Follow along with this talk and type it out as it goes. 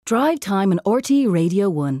Drive Time on RTE Radio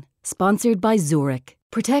 1, sponsored by Zurich.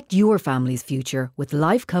 Protect your family's future with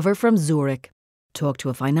life cover from Zurich. Talk to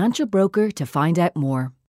a financial broker to find out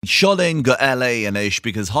more. Shulin go LA and ish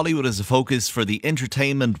because Hollywood is a focus for the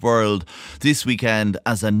entertainment world this weekend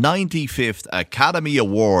as a 95th Academy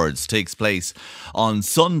Awards takes place on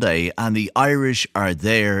Sunday and the Irish are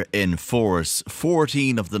there in force.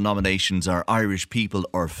 14 of the nominations are Irish people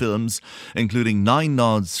or films, including 9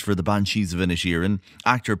 nods for The Banshees of Inisherin,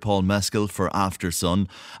 actor Paul Mescal for Aftersun,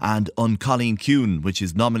 and Colleen Kuhn, which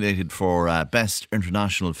is nominated for Best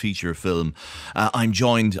International Feature Film. I'm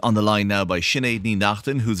joined on the line now by Sinead Ní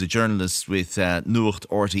Nachtain, who's a journalist with Nuacht,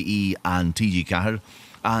 RTE and TG Cahir,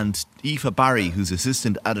 and Aoife Barry, who's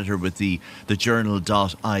assistant editor with the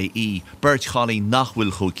journal.ie. Bert Cholly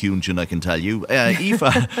Nachwil Chokiunjun, I can tell you.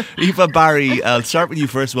 Aoife Barry, I'll start with you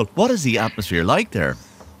first of all. What is the atmosphere like there?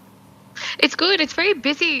 It's good. It's very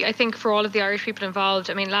busy, I think, for all of the Irish people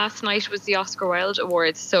involved. I mean, last night was the Oscar Wilde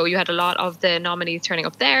Awards, so you had a lot of the nominees turning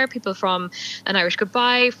up there. People from An Irish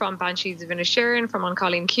Goodbye, from Banshees of Inisherin, from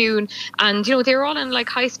Colleen Kuhn, and they were all in like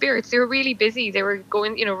high spirits. They were really busy. They were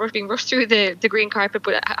going, being rushed through the green carpet,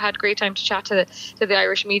 but had great time to chat to the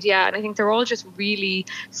Irish media. And I think they're all just really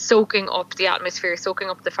soaking up the atmosphere, soaking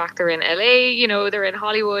up the fact they're in LA. They're in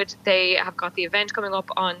Hollywood. They have got the event coming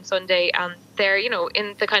up on Sunday, and they're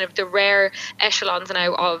in the kind of the rare echelons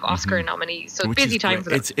now of Oscar nominees. So busy time for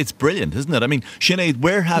them. It's brilliant, isn't it? I mean, Sinead,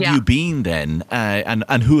 where have you been then,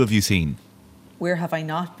 and who have you seen? Where have I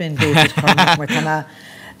not been, David? Tá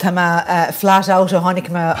flat out a hánig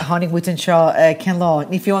bhuiin seo Ken Law.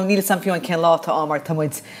 Níl sam fiúin Ken Law tá amar tá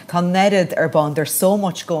nerid ar bun. There's so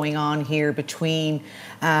much going on here between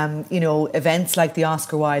events like the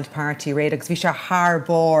Oscar Wilde party, right? Because we share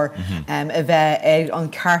harbor a bheith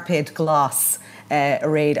on carpet glass.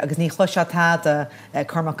 Raid agus ní chluiseatáda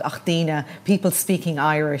Cormac Achtina, people speaking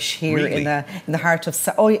Irish here really? in the heart of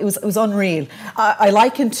it was unreal. I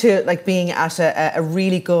liken to like being at a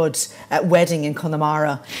really good wedding in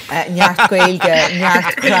Connemara, Neart Gaeilge,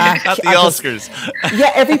 Neart Crack at the Oscars.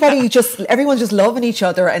 Yeah, everyone's just loving each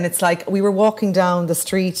other, and it's like we were walking down the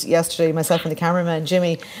street yesterday, myself and the cameraman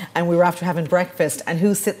Jimmy, and we were after having breakfast, and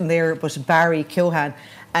who's sitting there but Barry Keoghan.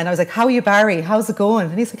 And I was like, how are you, Barry? How's it going?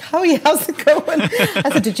 And he's like, how's it going? I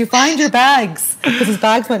said, did you find your bags? Because his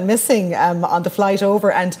bags went missing on the flight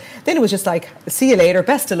over. And then it was just like, see you later.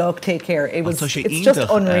 Best of luck. Take care. It's just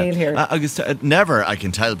unreal here. Never, I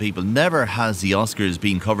can tell people, never has the Oscars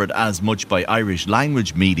been covered as much by Irish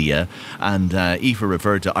language media. And Aoife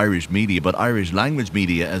referred to Irish media, but Irish language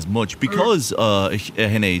media as much because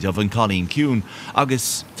Sinead of Colleen Kuhn.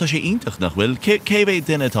 Agus, tá sé iontach nach bhfuil. Cé bheith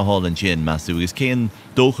duine tá hálan sin, Masú, agus cén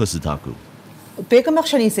dóchas ataku. Begamach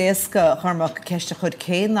se níos éasca Cormac ceiste chud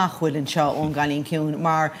cé nachhfuil in seo ón Colleen Kuhn,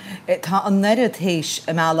 mar tá an nerid héis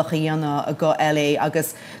a meallach a dhéanana a go LA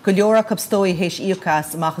agus go leorach abstói héis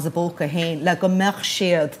íocas amachchas a bóca hain le go mech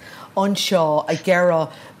siad anseo a gera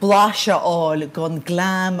blase áil gon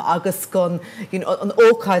glam agus gon an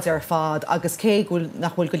ócaid ar fad agus cé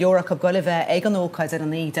nachhfuil go leorach a go bheith ag an ócaid ar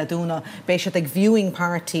an iad a dúna béis ag viewing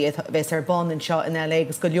party bheits ar bon in seo in LA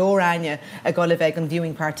agus go leoraine a go bheith an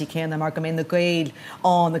viewing party céanna mar go mé na gail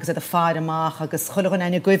an agus a fád amach agus chuilegan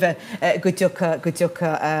aine guibh go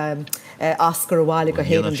dteocha Oscar a bháil go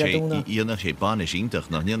héann de dúna. Dhéanach sé banis ítach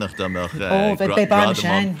nach dhéanach damach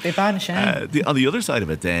on the other side of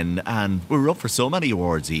it then, and we're up for so many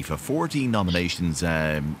awards, Aoife, 14 nominations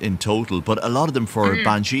in total, but a lot of them for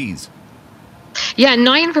Banshees. Yeah,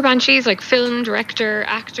 9 for Banshees, like film, director,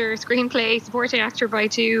 actor, screenplay, supporting actor by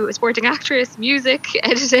 2, supporting actress, music,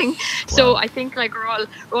 editing. Wow. So I think like we're all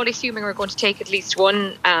assuming we're going to take at least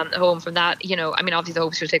one home from that. I mean, obviously the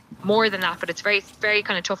hopes will take more than that, but it's very, very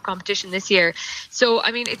kind of tough competition this year. So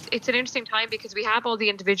I mean, it's an interesting time because we have all the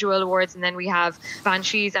individual awards and then we have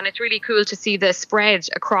Banshees, and it's really cool to see the spread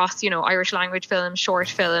across, Irish language film, short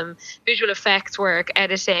film, visual effects work,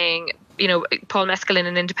 editing. Paul Mescal in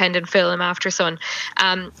an independent film, Aftersun.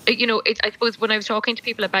 I suppose when I was talking to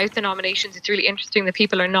people about the nominations, it's really interesting that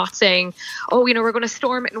people are not saying, we're going to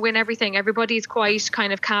storm it and win everything. Everybody's quite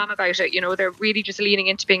kind of calm about it. They're really just leaning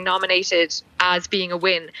into being nominated as being a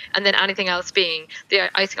win, and then anything else being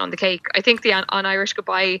the icing on the cake. I think the An Irish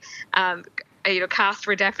Goodbye cast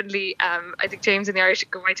were definitely I think James in the Irish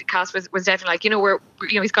Goodbye cast was definitely like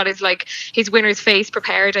he's got his winner's face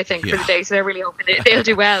prepared, I think, for the day, so they're really hoping they'll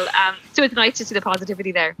do well. So it's nice to see the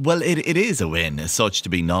positivity there. Well, it is a win as such to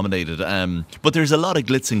be nominated, but there's a lot of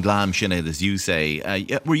glitz and glam, Sinead, as you say.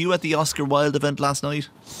 Were you at the Oscar Wilde event last night?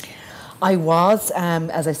 I was,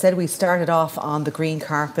 as I said, we started off on the green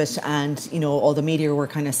carpet, and all the media were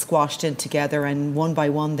kind of squashed in together, and one by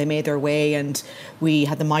one they made their way, and we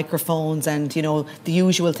had the microphones, and the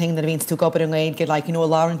usual thing that means to go up and get like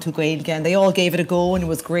Lauren to go again. They all gave it a go, and it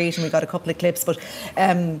was great, and we got a couple of clips. But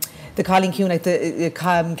the Colleen Cooney, like the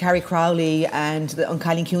Carrie Crowley, and the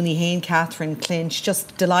Colleen Cooney, Hain, Catherine Clinch,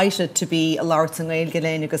 just delighted to be a Lawrence and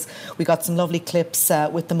Gael because we got some lovely clips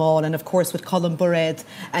with them all, and of course with Colin Burred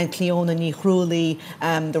and Cleona Ní Chrúlaí,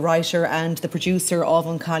 the writer and the producer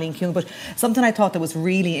of Colleen Cooney. But something I thought that was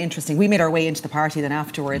really interesting, we made our way into the party then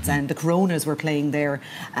afterwards, and the Coronas were playing there,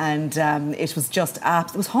 and it was just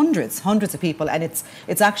it was hundreds of people, and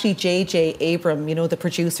it's actually J.J. Abrams, the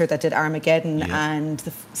producer that did Armageddon and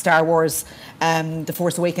the Star Wars, The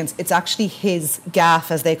Force Awakens. It's actually his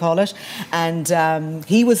gaff, as they call it, and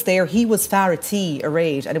he was there. He was Faratee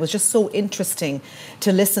arrayed, and it was just so interesting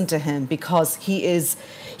to listen to him because he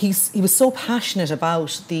was so passionate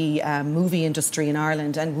about the movie industry in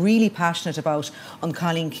Ireland, and really passionate about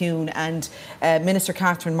Colleen Coon, and Minister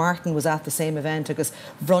Catherine Martin was at the same event because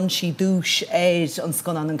Vrunchi Douche Ed on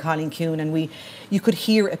Colleen Coon, and you could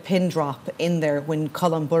hear a pin drop in there when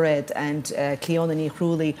Colin Burred and Cleona Ní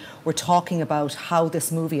Chrúlaí were talking about how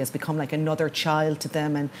this movie has become like another child to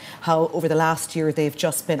them, and how over the last year they've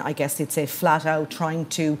just been, I guess you'd say, flat out trying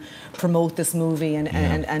to promote this movie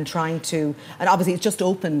and trying to, and obviously it's just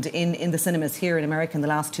opened in the cinemas here in America in the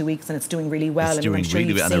last 2 weeks, and it's doing really well. It's doing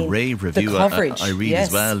really well, and a rave review I read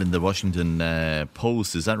as well in the Washington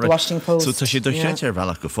Post, is that right? The Washington Post. So tá sé dúirtear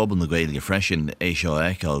bhealach go phobal na Gaeilge freisin é seo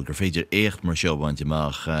eáil gur féidir écht mar seo baint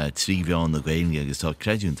amach trí bheán na Gaeilge agus tá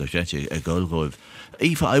creidún tá sé a ggóilgóibh.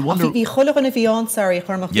 Aoife, I wonder... Bhí chuileach na bhíán, sorry,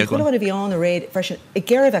 chuirmach, bhí chuileach na bhíán a réad freisin i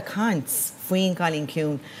gcéireadh a cants faoin Colleen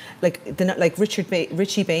Coon, like Richie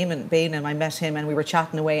Bainham, I met him and we were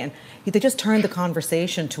chatting away, and they just turned the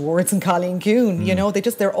conversation towards Colleen Coon.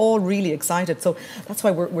 They're all really excited. So that's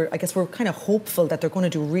why we're kind of hopeful that they're going to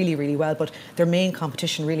do really, really well. But their main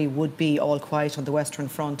competition really would be All Quiet on the Western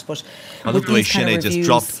Front. But I love the way Sinead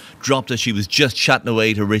just dropped as she was just chatting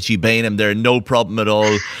away to Richie Bainham there, no problem at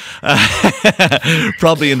all.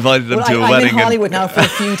 Probably invited them to a wedding. I'm in Hollywood now for a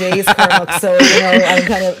few days, Cormac, so I'm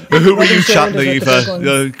kind of... Who were you chatting to,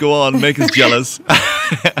 Aoife? Go on, make us jealous.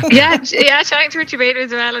 yeah, chatting to Richie Bader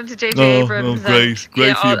as well, and to J.J. Abrams.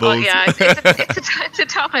 Great for you both. It's a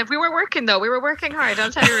tough life. We were working though. We were working hard.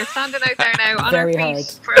 I'll tell you, we're standing out there now on Very our feet hard.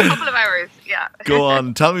 for a couple of hours. Yeah. Go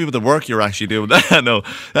on, tell me about the work you're actually doing. No,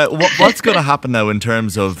 what's going to happen now in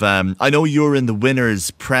terms of? I know you're in the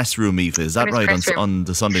winners' press room, Aoife. Is that right on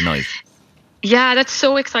the Sunday night? Yeah, that's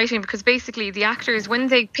so exciting because basically the actors, when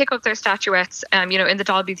they pick up their statuettes, in the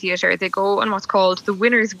Dolby Theatre, they go on what's called the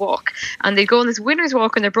Winner's Walk, and they go on this Winner's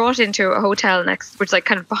Walk and they're brought into a hotel which is like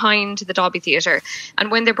kind of behind the Dolby Theatre.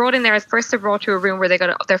 And when they're brought in there, first they're brought to a room where they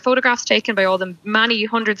got their photographs taken by all the many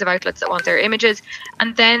hundreds of outlets that want their images,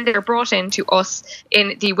 and then they're brought into us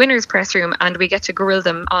in the winners' press room, and we get to grill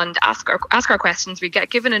them and ask our questions. We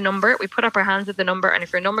get given a number, we put up our hands at the number, and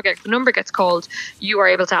if the number gets called, you are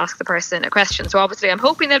able to ask the person a question. So obviously I'm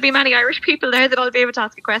hoping there'll be many Irish people there that I'll be able to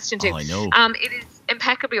ask a question to. Oh, I know. It is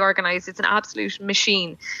impeccably organised. It's an absolute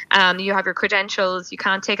machine. You have your credentials. You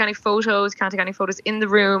can't take any photos. You can't take any photos in the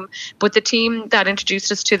room. But the team that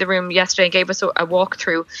introduced us to the room yesterday gave us a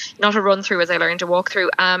walkthrough, not a run through as I learned, a walkthrough.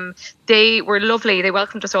 They were lovely. They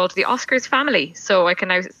welcomed us all to the Oscars family. So I can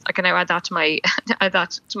now add that to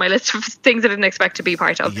my list of things I didn't expect to be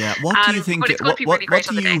part of. Yeah. What do you think? What do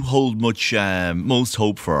you hold most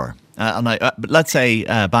hope for? Let's say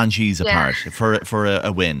Banshees apart for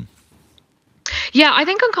a win. Yeah, I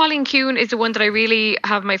think Colleen Coon is the one that I really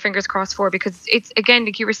have my fingers crossed for, because it's, again,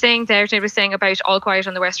 like you were saying there, Dave was saying about All Quiet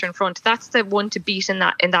on the Western Front, that's the one to beat in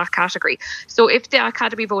that category. So if the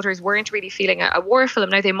Academy voters weren't really feeling a war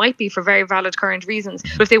film, now they might be for very valid current reasons,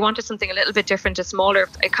 but if they wanted something a little bit different, a smaller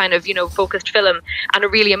kind of, focused film and a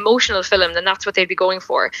really emotional film, then that's what they'd be going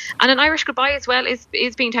for. And An Irish Goodbye as well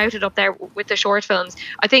is being touted up there with the short films.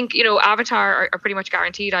 I think, Avatar are pretty much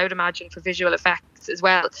guaranteed, I would imagine, for visual effects as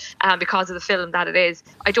well, because of the film that it is.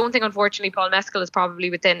 I don't think, unfortunately, Paul Mescal is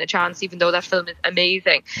probably within a chance, even though that film is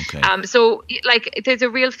amazing. Okay. So there's a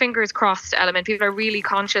real fingers crossed element. People are really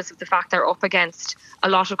conscious of the fact they're up against a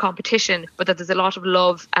lot of competition, but that there's a lot of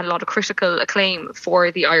love and a lot of critical acclaim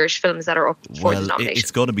for the Irish films that are up for the nomination.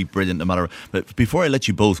 It's going to be brilliant no matter. But before I let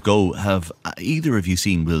you both go, have either of you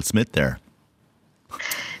seen Will Smith there?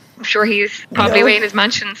 I'm sure he's probably away in his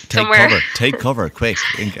mansion somewhere. Take cover, quick.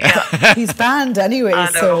 He's banned anyway,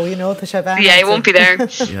 so the show banned. Yeah, he won't be there.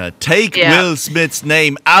 Take Will Smith's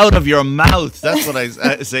name out of your mouth. That's what I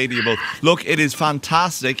say to you both. Look, it is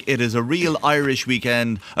fantastic. It is a real Irish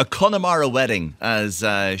weekend, a Connemara wedding, as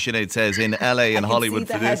Sinead says, in LA and Hollywood.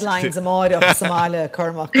 See the headlines of Somalia,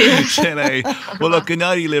 Cormac. Sinead. Well, look, good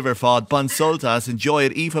night, liver fod. Bon soltas. Enjoy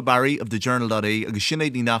it. Aoife Barry of the Journal.ie. Agus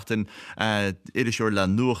Sinead ní nachtan idir le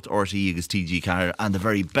nuacht ortaí agus TG Carr, and the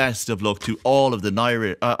very best of luck to all of the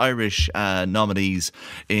Irish nominees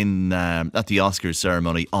at the Oscars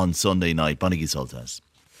ceremony on Sunday night. Bonnie soltas.